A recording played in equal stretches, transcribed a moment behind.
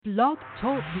Blog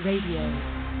Talk Radio.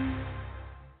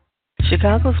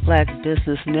 Chicago's Black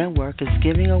Business Network is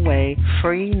giving away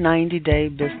free 90-day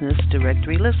business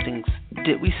directory listings.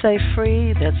 Did we say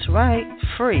free? That's right,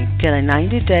 free. Get a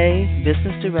 90-day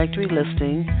business directory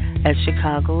listing at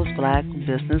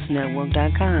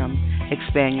chicagosblackbusinessnetwork.com.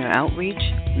 Expand your outreach,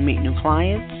 meet new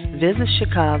clients, visit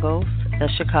Chicago's,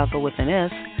 that's Chicago with an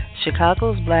S,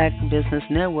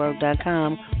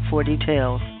 chicagosblackbusinessnetwork.com for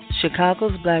details.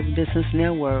 Chicago's Black Business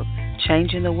Network,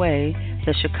 changing the way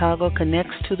that Chicago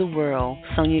connects to the world.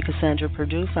 Sonia Cassandra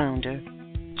Perdue, founder.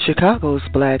 Chicago's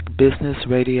Black Business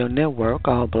Radio Network,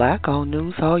 all black, all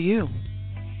news, all you.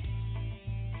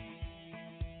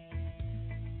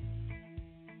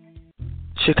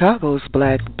 Chicago's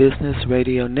Black Business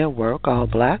Radio Network, all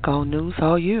black, all news,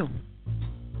 all you.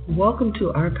 Welcome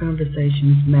to Our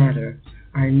Conversations Matter,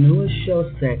 our newest show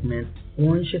segment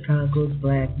on Chicago's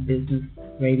Black Business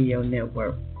Radio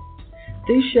Network.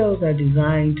 These shows are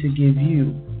designed to give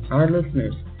you, our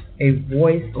listeners, a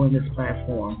voice on this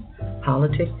platform.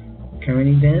 Politics,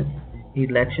 current events,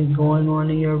 elections going on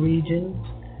in your region.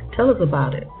 Tell us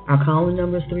about it. Our calling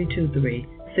number is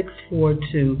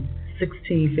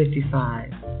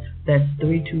 323-642-1655. That's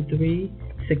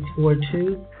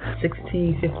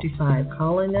 323-642-1655.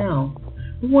 Call in now.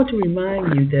 We want to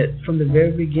remind you that from the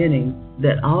very beginning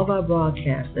that all of our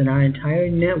broadcasts and our entire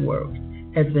network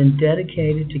has been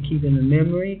dedicated to keeping the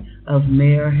memory of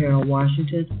Mayor Harold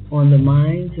Washington on the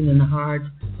minds and in the hearts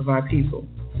of our people.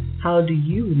 How do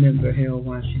you remember Harold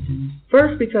Washington?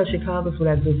 First, because Chicago's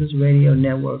Black Business Radio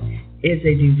Network is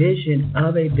a division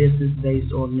of a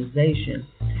business-based organization.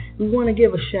 We want to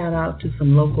give a shout-out to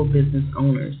some local business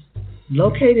owners.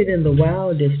 Located in the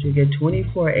Wild District at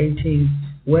 2418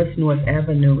 West North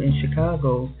Avenue in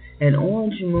Chicago, and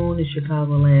Orange Moon is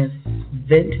Chicagoland's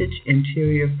vintage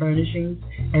interior furnishings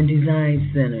and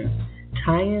design center.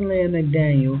 Ty and Lynn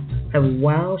McDaniel have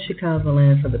wowed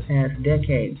Chicagoland for the past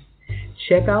decade.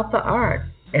 Check out the art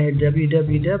at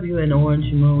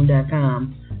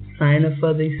www.anorangemoon.com. Sign up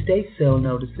for the estate sale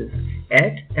notices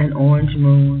at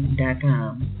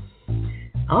anorangemoon.com.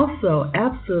 Also,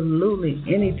 absolutely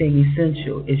anything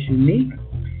essential is unique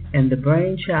and the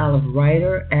brainchild of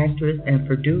writer, actress, and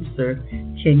producer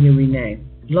Kenya Renee.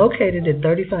 Located at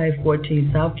 3514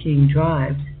 South King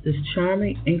Drive, this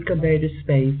charming incubator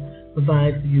space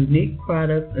provides unique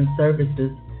products and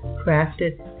services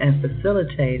crafted and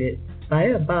facilitated by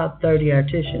about 30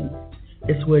 artisans.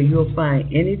 It's where you'll find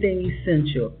anything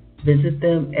essential. Visit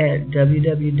them at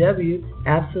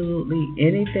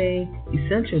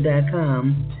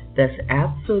www.absolutelyanythingessential.com. That's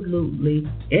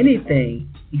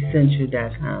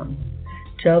absolutelyanythingessential.com.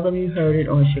 Tell them you heard it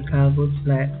on Chicago's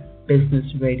Black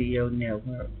Business Radio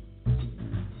Network.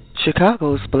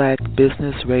 Chicago's Black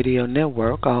Business Radio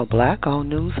Network, all black, all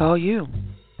news, all you.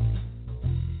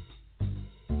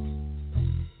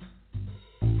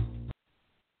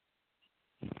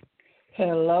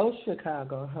 Hello,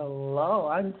 Chicago. Hello.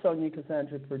 I'm Sonia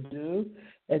Cassandra Perdue,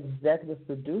 executive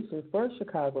producer for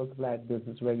Chicago's Black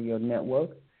Business Radio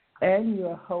Network, and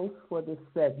your host for this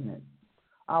segment.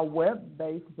 Our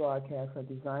web-based broadcasts are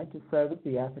designed to service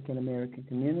the African American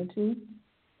community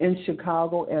in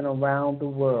Chicago and around the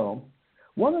world.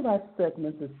 One of our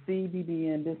segments is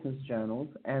CBBN Business Journals,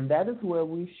 and that is where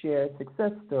we share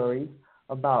success stories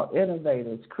about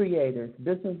innovators, creators,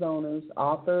 business owners,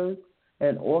 authors,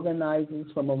 and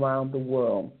organizers from around the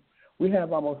world. We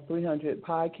have almost 300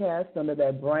 podcasts under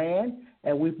that brand,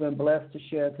 and we've been blessed to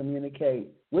share and communicate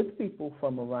with people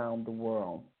from around the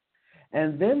world.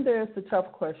 And then there's the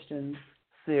Tough Questions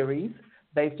series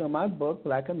based on my book,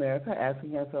 Black America,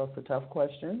 Asking Ourselves the Tough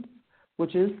Questions,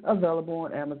 which is available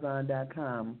on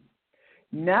Amazon.com.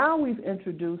 Now we've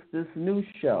introduced this new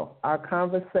show, Our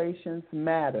Conversations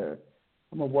Matter.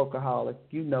 I'm a workaholic,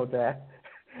 you know that.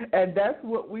 And that's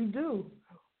what we do.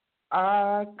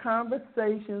 Our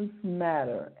conversations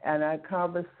matter, and our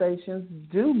conversations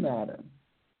do matter.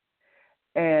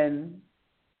 And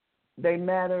they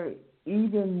matter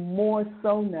even more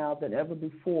so now than ever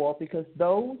before, because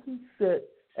those who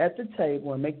sit at the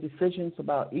table and make decisions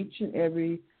about each and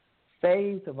every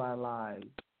phase of our lives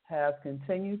have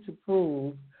continued to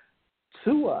prove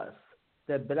to us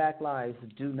that Black lives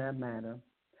do not matter.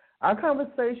 Our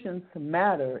Conversations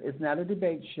Matter is not a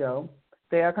debate show.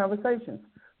 They are conversations.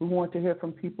 We want to hear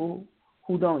from people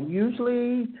who don't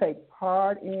usually take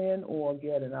part in or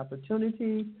get an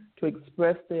opportunity to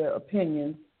express their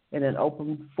opinions in an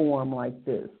open forum like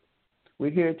this.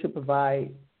 We're here to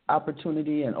provide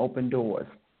opportunity and open doors.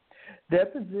 Their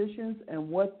positions and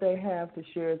what they have to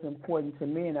share is important to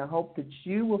me, and I hope that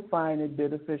you will find it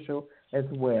beneficial as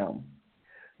well.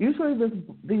 Usually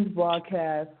these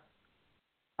broadcasts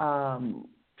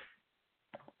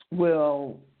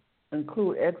will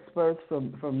include experts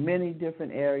from many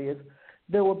different areas.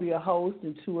 There will be a host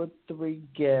and 2 or 3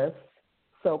 guests.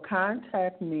 So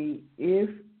contact me if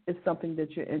it's something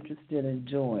that you're interested in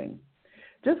doing.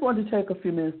 Just wanted to take a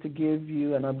few minutes to give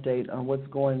you an update on what's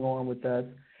going on with us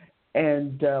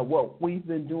and what we've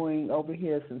been doing over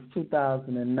here since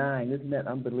 2009. Isn't that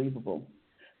unbelievable?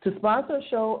 To sponsor a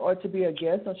show or to be a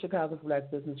guest on Chicago's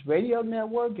Black Business Radio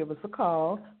Network, give us a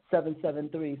call,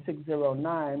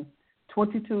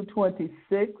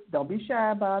 773-609-2226. Don't be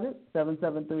shy about it,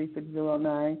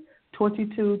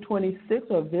 773-609-2226,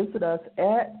 or visit us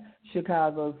at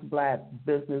Chicago's Black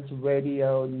Business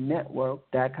Radio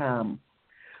Network.com.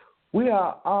 We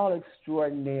are all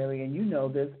extraordinary, and you know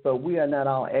this, but we are not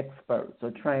all experts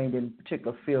or trained in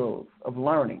particular fields of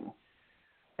learning.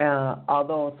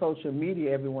 Although on social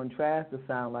media everyone tries to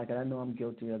sound like it, I know I'm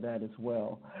guilty of that as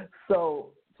well.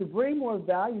 So to bring more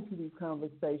value to these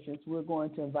conversations, we're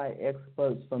going to invite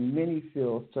experts from many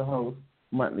fields to host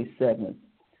monthly segments.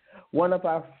 One of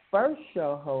our first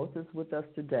show hosts is with us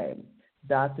today,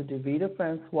 Dr. Deveda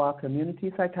Francois,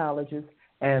 community psychologist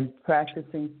and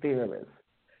practicing theorist.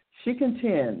 She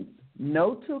contends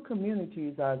no 2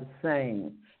 communities are the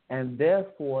same and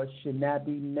therefore should not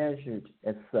be measured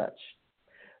as such.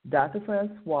 Dr.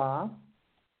 Francois,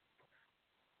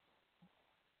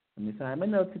 let me find my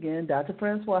notes again. Dr.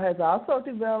 Francois has also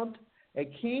developed a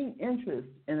keen interest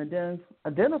in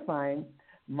identifying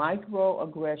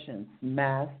microaggressions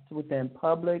masked within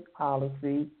public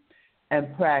policy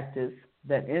and practice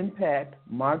that impact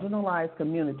marginalized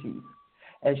communities,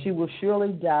 and she will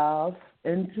surely dive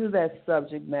into that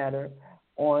subject matter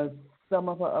on some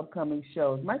of her upcoming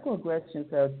shows.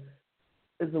 Microaggressions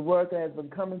is a word that has been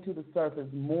coming to the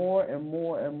surface more and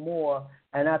more and more,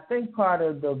 and I think part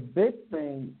of the big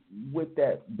thing with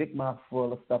that big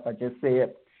mouthful of stuff I just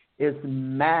said is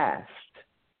masked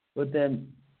within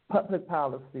public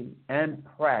policy and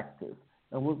practice,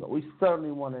 and we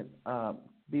certainly want to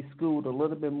be schooled a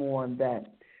little bit more on that.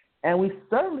 And we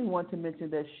certainly want to mention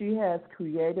that she has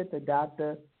created the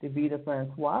Dr. Deveda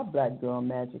Francois Black Girl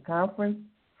Magic Conference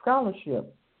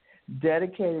Scholarship,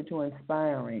 dedicated to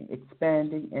inspiring,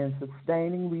 expanding, and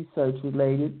sustaining research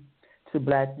related to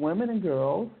Black women and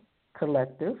girls,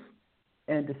 collective,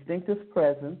 and distinctive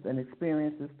presence and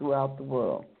experiences throughout the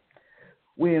world.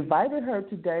 We invited her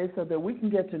today so that we can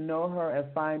get to know her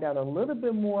and find out a little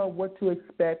bit more what to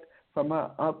expect from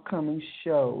her upcoming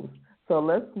shows. So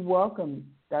let's welcome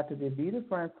Dr. Deveda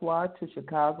Francois to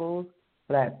Chicago's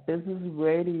Black Business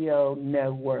Radio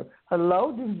Network.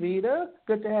 Hello, Deveda.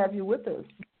 Good to have you with us.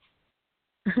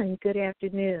 Good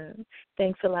afternoon.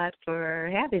 Thanks a lot for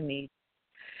having me.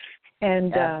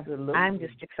 And I'm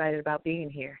just excited about being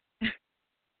here.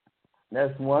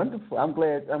 That's wonderful. I'm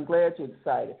glad you're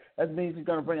excited. That means you're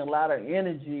going to bring a lot of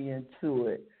energy into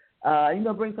it. You're going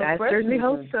to bring some freshness certainly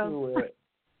hope into so. it.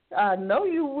 I know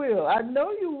you will.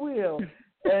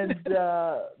 And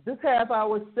this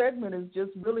half-hour segment is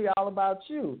just really all about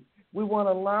you. We want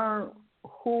to learn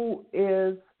who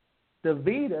is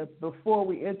Deveda before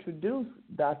we introduce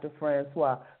Dr.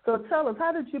 Francois. So tell us,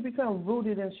 how did you become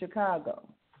rooted in Chicago?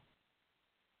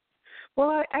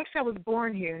 Well, I was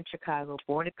born here in Chicago,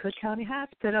 born at Cook County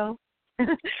Hospital,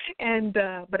 and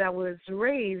but I was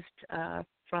raised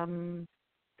from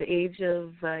the age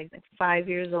of 5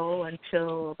 years old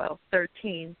until about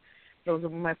 13. Those were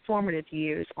my formative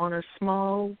years on a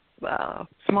small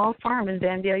farm in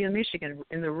Vandalia, Michigan,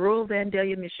 in the rural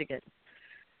Vandalia, Michigan,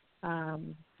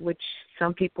 which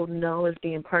some people know as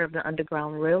being part of the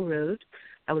Underground Railroad.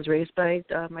 I was raised by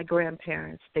my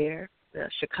grandparents there.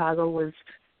 Chicago was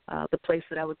the place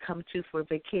that I would come to for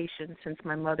vacation, since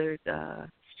my mother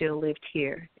still lived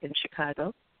here in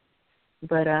Chicago.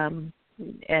 But I've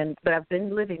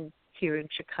been living here in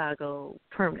Chicago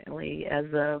permanently as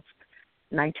of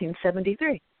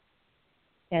 1973,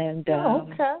 and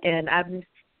and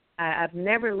I've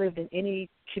never lived in any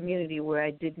community where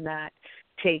I did not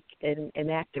take an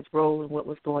active role in what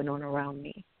was going on around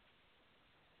me.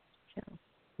 So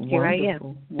here I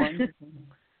am. Wonderful.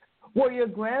 Were your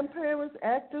grandparents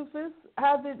activists?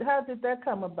 How did that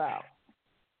come about?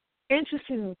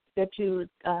 Interesting that you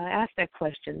asked that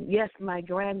question. Yes, my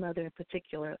grandmother in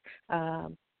particular,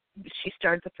 she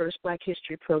started the first Black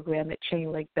History program at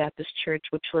Chain Lake Baptist Church,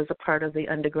 which was a part of the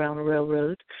Underground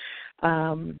Railroad.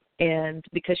 And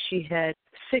because she had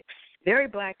 6 very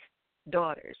Black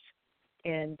daughters,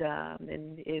 and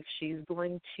if she's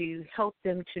going to help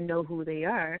them to know who they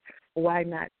are, why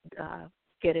not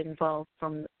get involved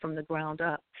from the ground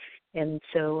up? And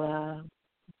so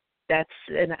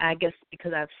and I guess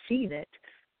because I've seen it,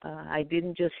 I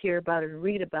didn't just hear about it and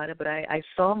read about it, but I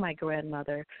saw my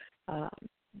grandmother,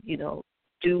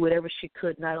 do whatever she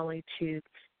could, not only to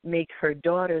make her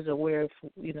daughters aware of,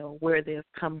 where they've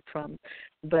come from,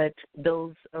 but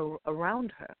those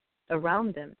around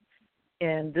them.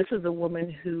 And this is a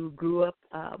woman who grew up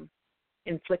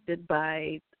inflicted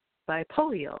by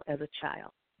polio as a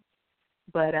child.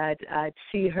 But I'd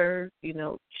see her,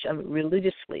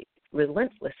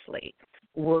 relentlessly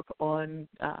work on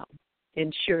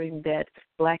ensuring that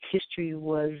Black history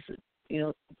was,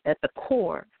 at the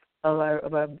core of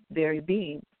our very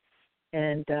being.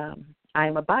 And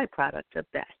I'm a byproduct of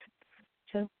that.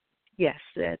 So, yes,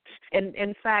 and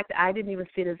in fact, I didn't even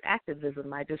see it as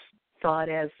activism. I just saw it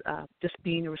as just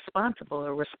being a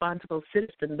responsible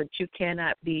citizen. But you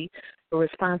cannot be a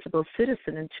responsible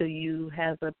citizen until you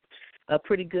have a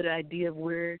pretty good idea of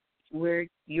where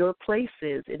your place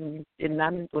is. And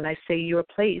when I say your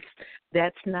place,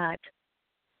 that's not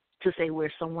to say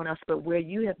where someone else, but where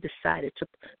you have decided to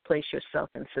place yourself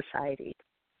in society.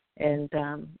 And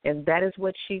that is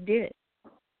what she did.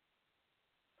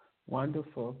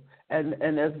 Wonderful.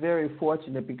 And that's very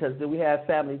fortunate, because we have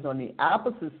families on the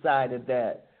opposite side of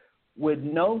that with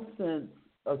no sense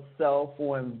of self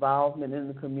or involvement in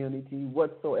the community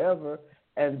whatsoever,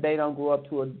 and they don't grow up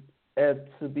to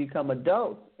become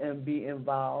adults and be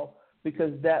involved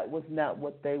because that was not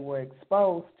what they were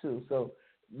exposed to. So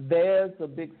there's a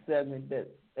big segment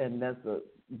and that's a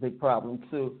big problem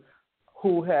too,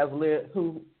 who have lived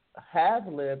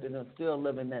and are still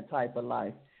living that type of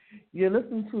life. You're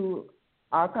listening to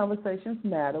Our Conversations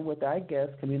Matter with our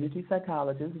guest, community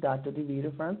psychologist, Dr.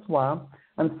 Deveda Francois.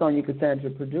 I'm Sonia Cassandra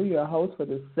Perdue, your host for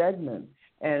this segment.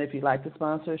 And if you'd like to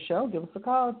sponsor a show, give us a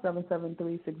call,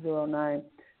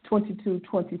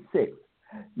 773-609-2226.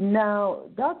 Now,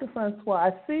 Dr. Francois,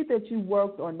 I see that you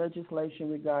worked on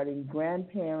legislation regarding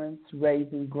grandparents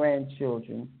raising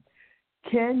grandchildren.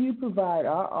 Can you provide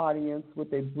our audience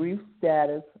with a brief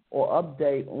status or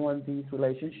update on these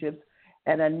relationships?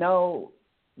 And I know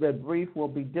that brief will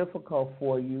be difficult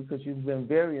for you because you've been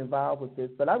very involved with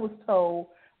this, but I was told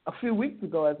a few weeks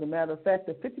ago, as a matter of fact,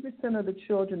 that 50% of the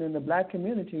children in the Black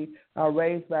community are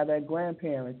raised by their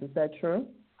grandparents. Is that true?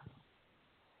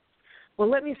 Well,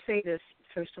 let me say this,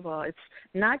 first of all. It's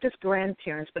not just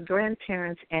grandparents, but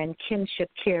grandparents and kinship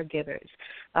caregivers.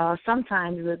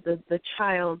 Sometimes the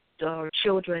child or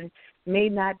children may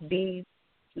not be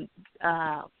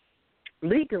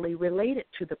legally related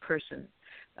to the person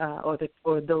or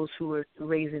those who are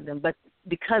raising them, but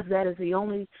because those are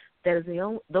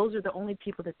the only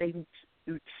people that they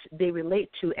relate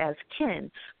to as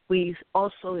kin, we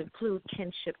also include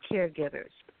kinship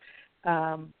caregivers.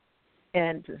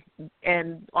 And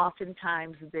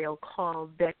oftentimes they'll call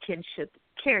that kinship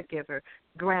caregiver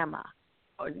grandma,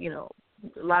 or a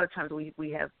lot of times we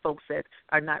have folks that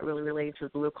are not really related to,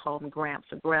 we'll call them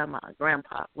gramps or grandma,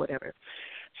 grandpa, whatever.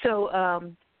 So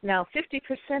now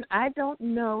 50%, I don't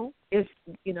know if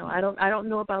I don't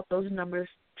know about those numbers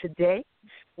today.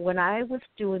 When I was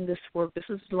doing this work, this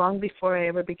was long before I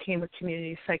ever became a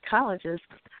community psychologist.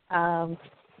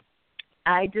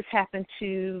 I just happened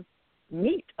to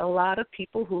meet a lot of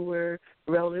people who were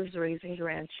relatives raising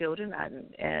grandchildren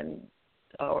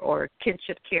or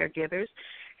kinship caregivers,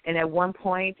 and at one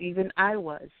point even I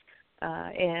was.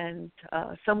 And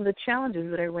some of the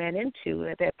challenges that I ran into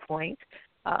at that point,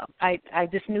 I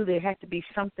just knew there had to be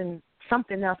something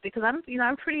else, because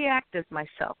I'm pretty active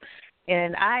myself,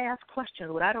 and I ask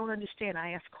questions. What I don't understand,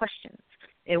 I ask questions.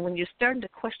 And when you're starting to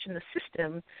question the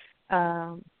system,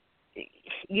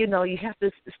 you have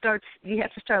to start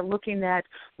looking at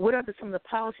what are some of the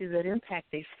policies that impact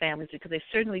these families, because they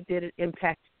certainly did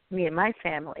impact me and my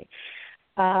family.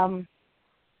 And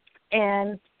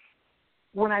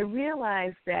when I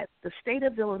realized that the state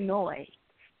of Illinois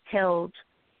held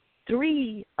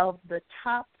 3 of the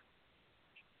top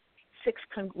 6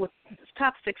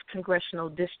 congressional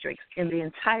districts in the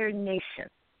entire nation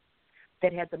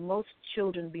that had the most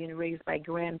children being raised by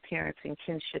grandparents and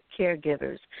kinship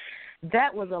caregivers,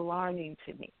 that was alarming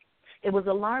to me. It was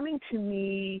alarming to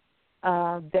me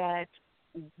that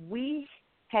we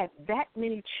had that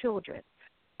many children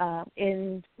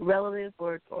in relative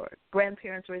or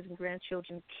grandparents raising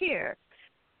grandchildren care,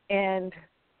 and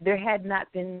there had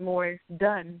not been more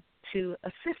done to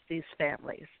assist these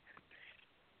families.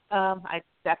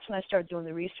 That's when I started doing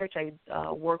the research. I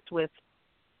worked with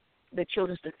the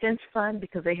Children's Defense Fund,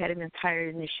 because they had an entire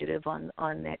initiative on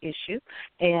that issue,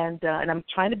 and I'm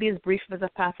trying to be as brief as I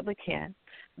possibly can.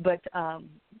 But I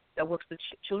worked with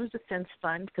the Children's Defense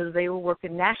Fund because they were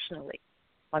working nationally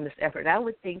on this effort. I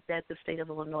would think that the state of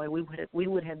Illinois, we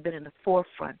would have been in the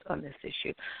forefront on this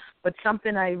issue. But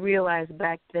something I realized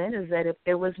back then is that if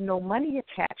there was no money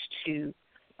attached to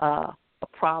a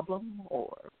problem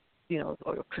or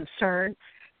or concern,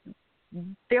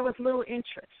 there was little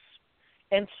interest.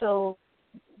 And so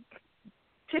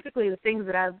typically the things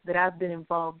that I've been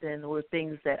involved in were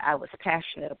things that I was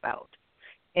passionate about.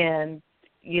 And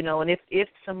and if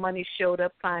some money showed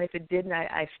up, fine. If it didn't,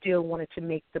 I still wanted to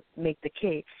make the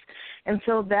case. And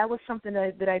so that was something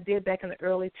that I did back in the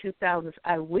early 2000s.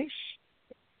 I wish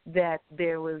that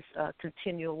there was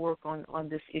continual work on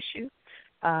this issue.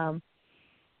 And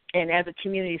as a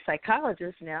community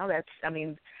psychologist now,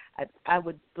 I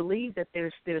would believe that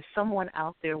there's someone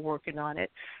out there working on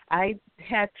it. I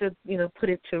had to put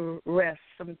it to rest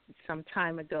some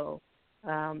time ago.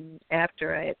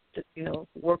 After I had,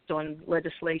 worked on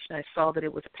legislation, I saw that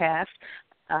it was passed.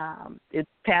 It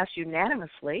passed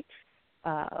unanimously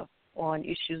on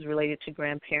issues related to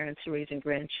grandparents raising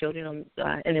grandchildren,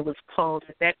 and it was called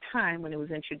at that time when it was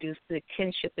introduced the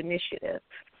Kinship Initiative.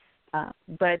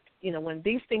 But when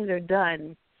these things are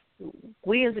done,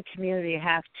 we as a community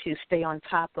have to stay on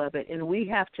top of it, and we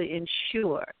have to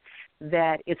ensure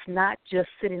that it's not just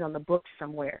sitting on the books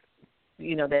somewhere.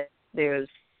 That there's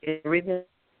it written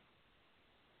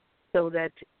so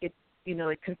that it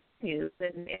it continues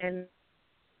and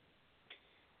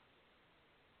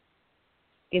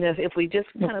if we just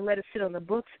kind of let it sit on the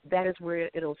books, that is where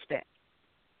it'll stay.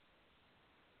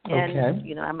 Okay.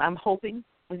 And I'm hoping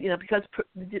because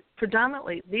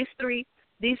predominantly these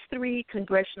three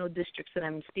congressional districts that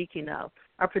I'm speaking of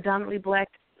are predominantly black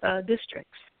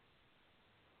districts.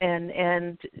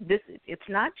 And this it's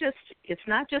not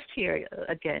just here,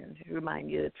 again,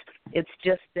 remind you, it's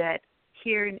just that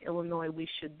here in Illinois we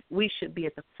should be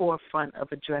at the forefront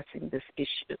of addressing this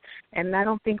issue, and I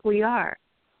don't think we are.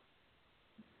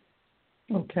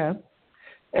 Okay.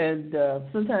 And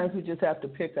sometimes we just have to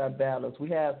pick our battles.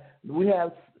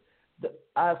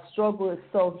 Our struggle is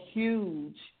so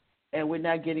huge, and we're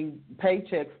not getting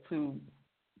paychecks to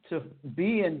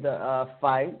be in the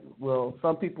fight. Well,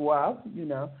 some people are,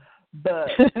 but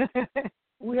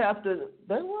we have to.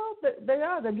 They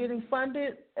are. They're getting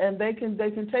funded, and they can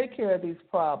take care of these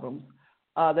problems.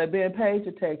 They're being paid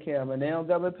to take care of them, and they don't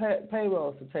government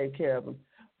payrolls to take care of them.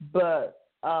 But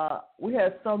we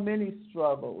have so many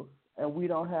struggles, and we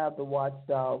don't have the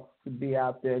watchdogs to be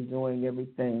out there doing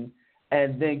everything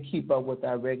and then keep up with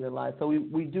our regular life. So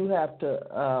we do have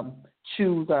to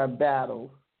choose our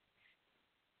battles.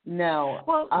 Now,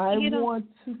 I want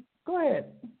to go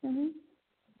ahead. Mm-hmm.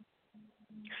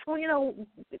 Well,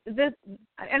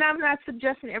 and I'm not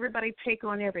suggesting everybody take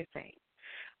on everything.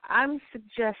 I'm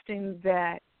suggesting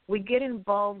that we get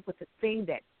involved with the thing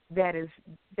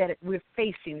that we're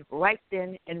facing right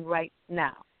then and right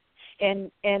now,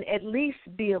 and at least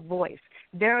be a voice.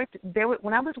 There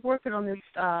when I was working on this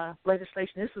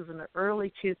legislation, this was in the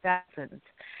early 2000s,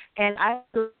 and I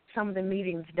go to some of the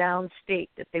meetings downstate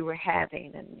that they were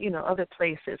having, and other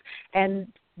places, and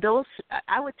those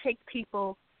I would take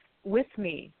people with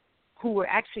me who were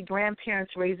actually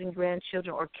grandparents raising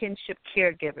grandchildren or kinship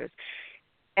caregivers,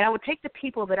 and I would take the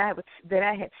people that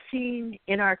I had seen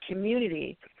in our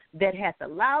community that had the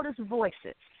loudest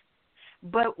voices.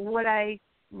 But what I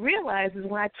realized is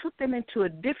when I took them into a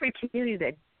different community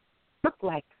that looked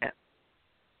like them,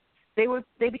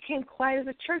 they became quiet as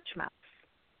a church mouse.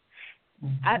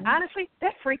 Mm-hmm. Honestly,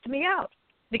 that freaked me out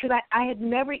because I had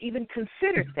never even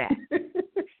considered that.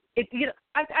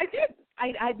 I did.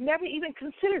 I'd never even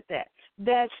considered that.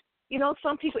 That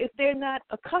some people, if they're not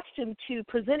accustomed to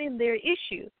presenting their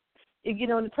issue, in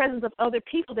the presence of other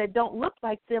people that don't look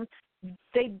like them,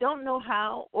 they don't know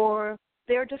how, or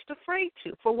they're just afraid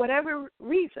to, for whatever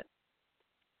reason.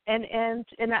 And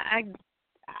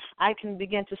I can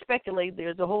begin to speculate.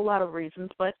 There's a whole lot of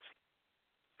reasons, but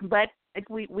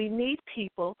we need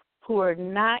people who are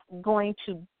not going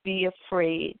to be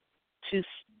afraid to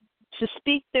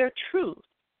speak their truth,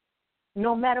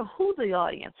 no matter who the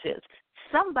audience is.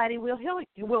 Somebody will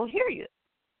hear you.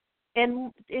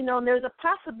 And there's a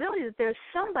possibility that there's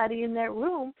somebody in that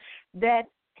room that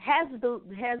has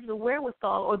the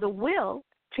wherewithal or the will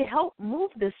to help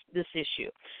move this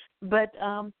issue. But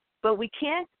we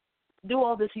can't do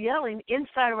all this yelling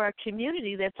inside of our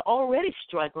community that's already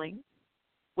struggling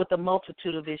with a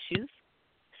multitude of issues,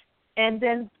 and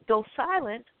then go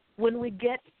silent when we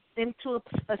get into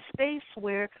a space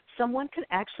where someone can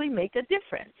actually make a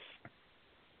difference.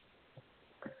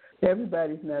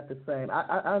 Everybody's not the same.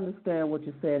 I understand what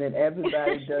you're saying, and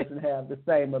everybody doesn't have the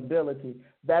same ability.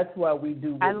 That's why we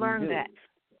do what we do. I learned that.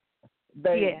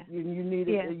 You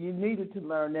needed to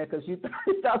learn that because you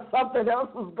thought something else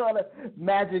was going to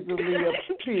magically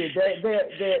appear.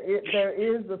 There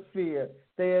is a fear.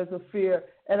 There is a fear,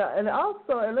 and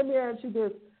also, and let me ask you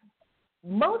this: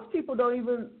 most people don't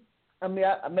even. I mean,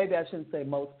 maybe I shouldn't say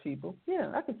most people.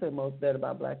 Yeah, I can say most that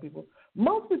about Black people.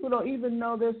 Most people don't even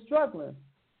know they're struggling.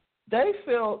 They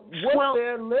feel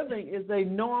they're living is a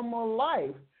normal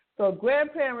life. So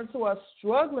grandparents who are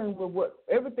struggling with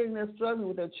everything they're struggling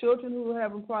with, their children who are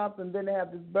having problems, and then they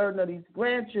have this burden of these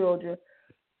grandchildren.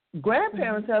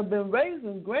 Grandparents have been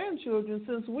raising grandchildren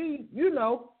since we,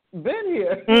 been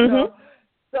here.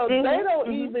 So they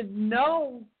don't even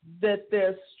know that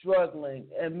they're struggling,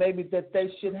 and maybe that they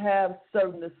should have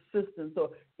certain assistance or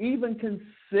even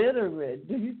consider it.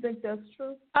 Do you think that's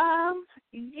true?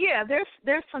 Yeah,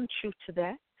 there's some truth to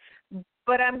that.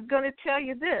 But I'm going to tell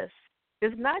you this.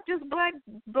 It's not just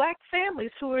black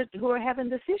families who are having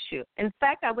this issue. In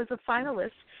fact, I was a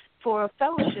finalist for a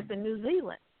fellowship in New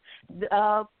Zealand.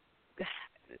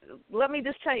 Let me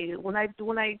just tell you, when I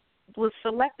was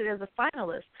selected as a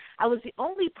finalist, I was the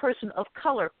only person of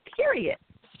color, period,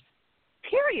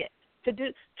 to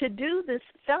do this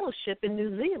fellowship in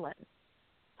New Zealand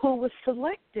who was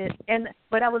selected.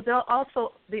 But I was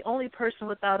also the only person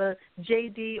without a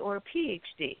JD or a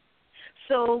PhD.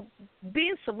 So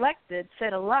being selected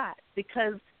said a lot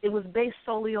because it was based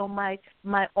solely on my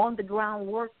on-the-ground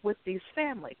work with these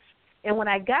families. And when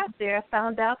I got there, I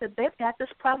found out that they've got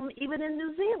this problem even in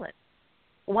New Zealand.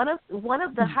 One of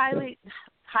the highly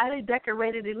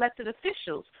decorated elected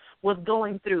officials was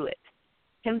going through it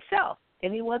himself,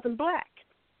 and he wasn't Black.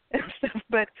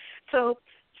 But so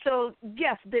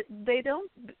yes, they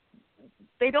don't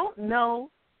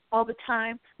know all the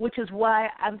time, which is why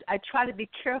I try to be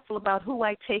careful about who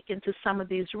I take into some of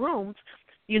these rooms,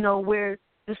 where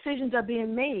decisions are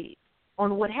being made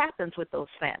on what happens with those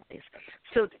families.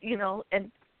 So,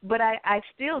 but I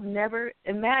still never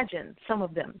imagine some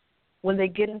of them, when they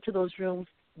get into those rooms,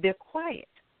 they're quiet.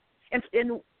 And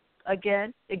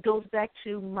again, it goes back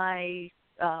to my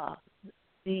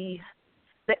the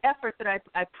effort that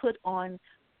I put on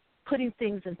putting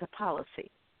things into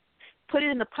policy. Put it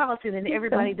in the policy, and then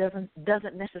everybody doesn't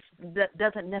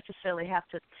necessarily have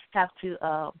to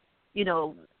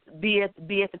be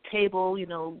at the table,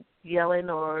 yelling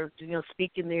or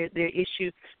speaking their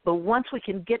issue. But once we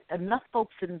can get enough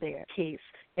folks in their case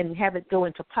and have it go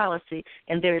into policy,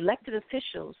 and their elected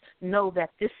officials know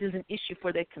that this is an issue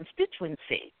for their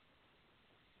constituency,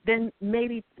 then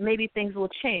maybe things will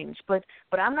change. But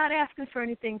I'm not asking for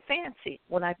anything fancy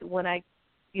when I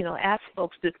ask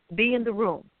folks to be in the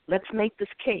room. Let's make this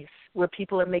case where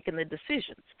people are making the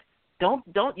decisions. You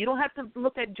don't have to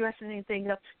look at dressing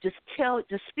anything up. Just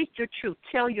speak your truth.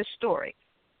 Tell your story.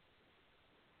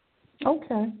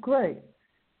 Okay, great.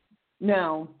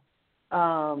 Now,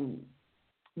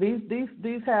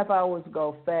 these half hours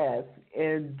go fast,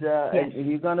 and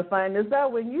you're going to find this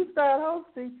out when you start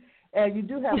hosting. And you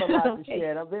do have a lot to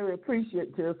share. And I'm very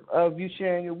appreciative of you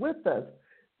sharing it with us,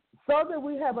 so that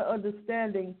we have an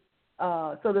understanding.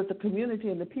 So that the community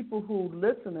and the people who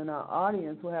listen in our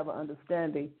audience will have an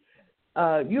understanding.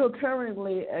 You are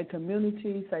currently a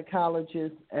community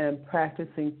psychologist and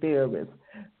practicing therapist.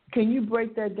 Can you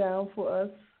break that down for us?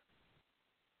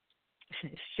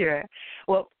 Sure.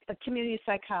 Well, a community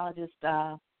psychologist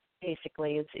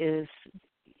basically is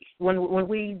when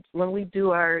we do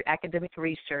our academic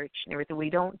research and everything, we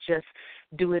don't just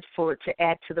do it to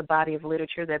add to the body of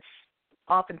literature that's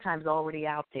oftentimes already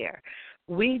out there.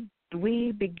 We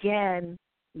began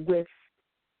with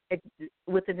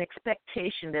an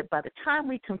expectation that by the time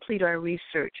we complete our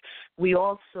research, we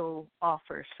also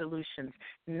offer solutions,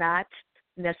 not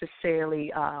necessarily,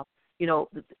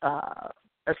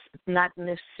 not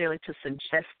necessarily to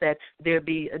suggest that there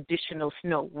be additional.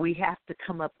 No, we have to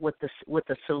come up with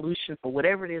a solution for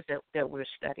whatever it is that we're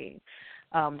studying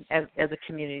as a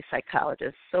community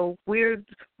psychologist. So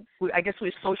I guess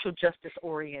we're social justice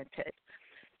oriented.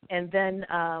 And then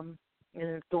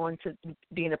going to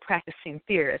being a practicing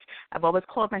theorist. I've always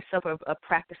called myself a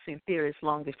practicing theorist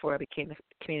long before I became a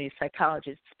community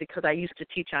psychologist, because I used to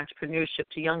teach entrepreneurship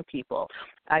to young people.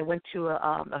 I went to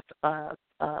a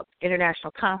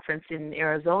international conference in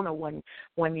Arizona one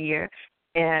year,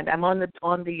 and I'm on the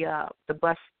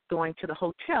bus going to the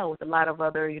hotel with a lot of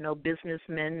other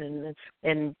businessmen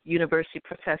and university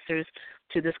professors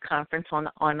to this conference on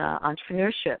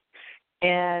entrepreneurship.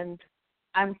 And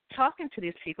I'm talking to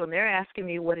these people, and they're asking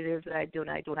me what it is that I do, and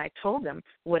I told them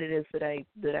what it is that I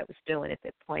was doing at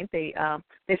that point. They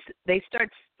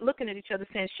start looking at each other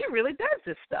saying, she really does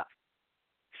this stuff.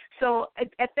 So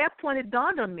at that point, it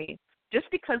dawned on me, just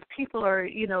because people are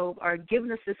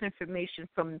giving us this information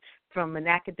from an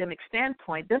academic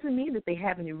standpoint doesn't mean that they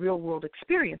have any real world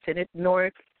experience in it,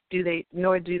 nor do they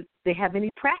have any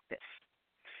practice.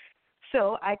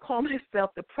 So I call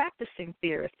myself the practicing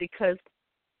theorist, because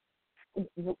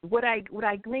what I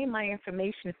glean my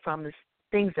information from is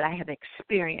things that I have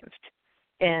experienced,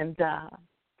 and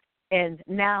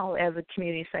now as a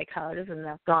community psychologist, and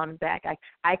I've gone back,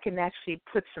 I can actually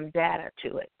put some data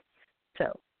to it.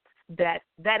 So that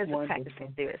is Wonderful. A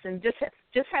practicing theorist, and just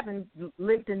having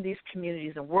lived in these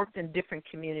communities and worked in different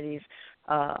communities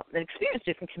and experienced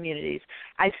different communities,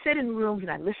 I sit in rooms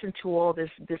and I listen to all this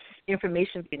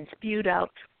information being spewed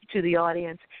out to the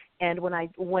audience, and when I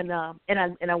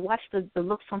watch the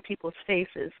looks on people's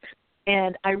faces,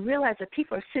 and I realize that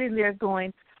people are sitting there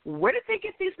going, where did they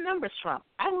get these numbers from?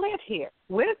 I live here.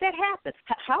 Where did that happen?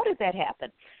 How did that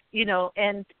happen?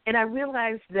 And I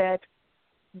realized that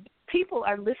people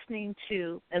are listening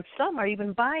to, and some are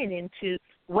even buying into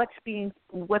what's being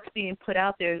put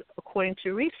out there according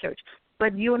to research.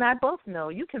 But you and I both know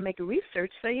you can make a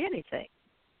research say anything.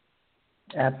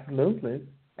 Absolutely.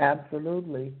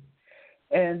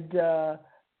 And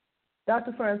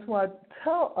Dr. Francois,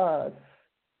 tell us,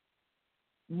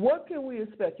 what can we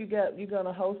expect? You're going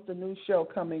to host a new show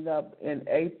coming up in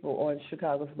April on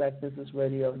Chicago's Black Business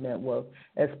Radio Network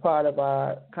as part of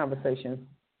our Conversations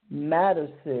Matter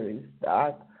series,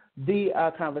 our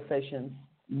Conversations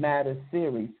Matter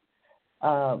series.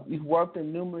 You've worked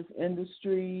in numerous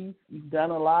industries. You've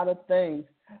done a lot of things.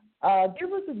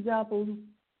 Give us examples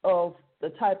of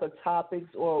the type of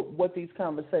topics or what these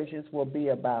conversations will be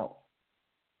about.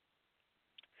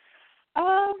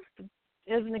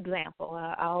 As an example,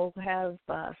 I'll have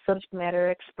subject matter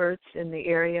experts in the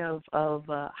area of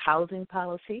housing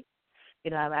policy.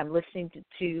 I'm listening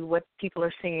to what people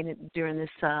are saying during this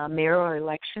mayoral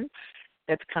election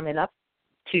that's coming up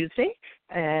Tuesday,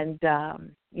 and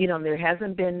there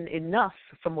hasn't been enough,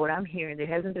 from what I'm hearing, there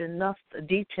hasn't been enough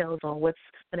details on what's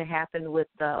going to happen with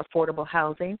affordable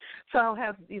housing. So I'll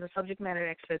have subject matter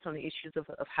experts on the issues of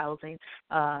housing.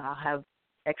 I'll have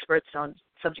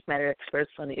subject matter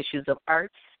experts on the issues of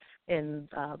arts and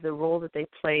the role that they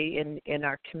play in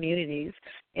our communities,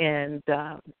 and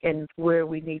where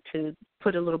we need to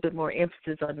put a little bit more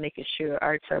emphasis on making sure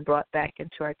arts are brought back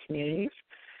into our communities.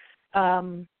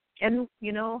 And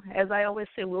as I always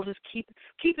say, we'll just keep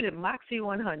it at Moxie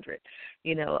 100.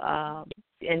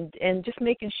 And just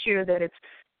making sure that it's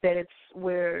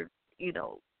where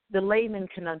the layman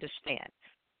can understand.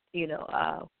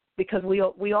 Because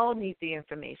we all need the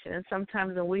information, and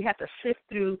sometimes when we have to sift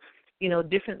through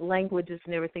different languages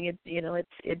and everything,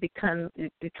 it becomes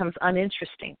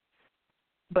uninteresting,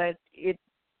 but it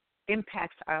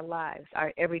impacts our lives,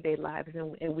 our everyday lives,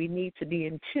 and we need to be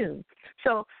in tune.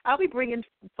 So I'll be bringing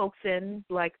folks in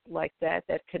like that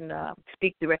can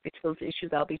speak directly to those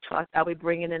issues. I'll be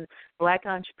bringing in Black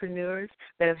entrepreneurs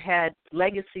that have had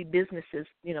legacy businesses,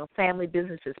 family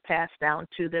businesses passed down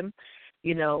to them,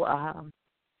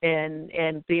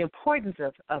 and the importance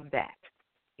of that.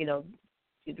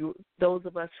 Those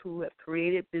of us who have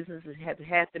created businesses have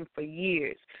had them for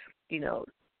years.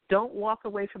 Don't walk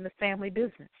away from the family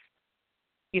business.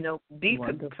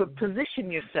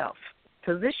 Position yourself.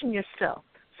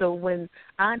 So when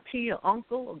auntie or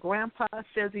uncle or grandpa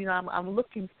says, I'm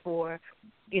looking for,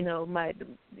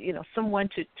 someone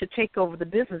to take over the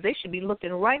business, they should be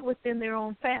looking right within their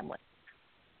own family.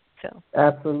 So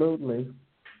Absolutely.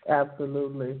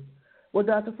 Well,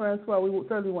 Dr. Francois, we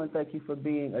certainly want to thank you for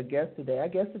being a guest today. Our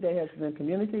guest today has been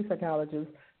community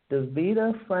psychologist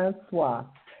Deveda Francois,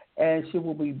 and she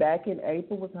will be back in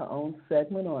April with her own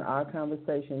segment on Our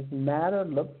Conversations Matter.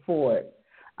 Look for it.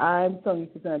 I'm Sonia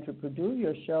Cassandra Perdue,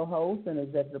 your show host and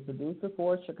executive producer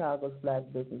for Chicago's Black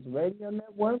Business Radio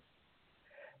Network.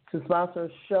 To sponsor a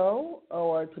show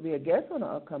or to be a guest on an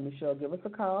upcoming show, give us a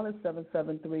call at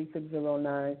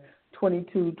 773-609-2226,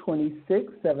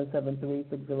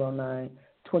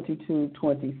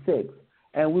 773-609-2226.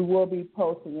 And we will be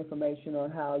posting information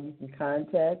on how you can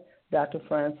contact Dr.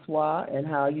 Francois and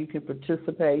how you can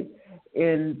participate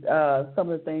in some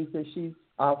of the things that she's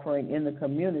offering in the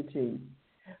community.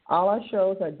 All our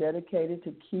shows are dedicated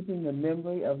to keeping the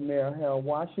memory of Mayor Harold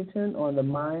Washington on the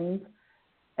minds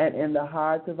and in the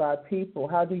hearts of our people.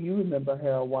 How do you remember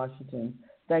Harold Washington?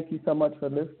 Thank you so much for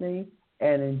listening,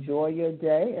 and enjoy your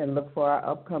day, and look for our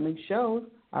upcoming shows.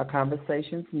 Our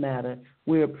Conversations Matter.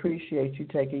 We appreciate you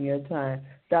taking your time.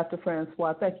 Dr.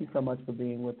 Francois, thank you so much for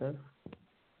being with us.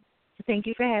 Thank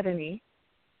you for having me.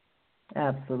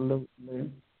 Absolutely.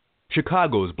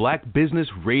 Chicago's Black Business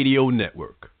Radio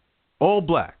Network. All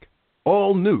black,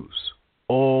 all news,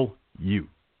 all you.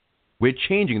 We're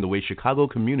changing the way Chicago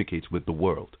communicates with the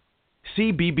world.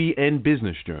 CBBN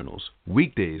Business Journals,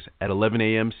 weekdays at 11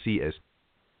 a.m. CST.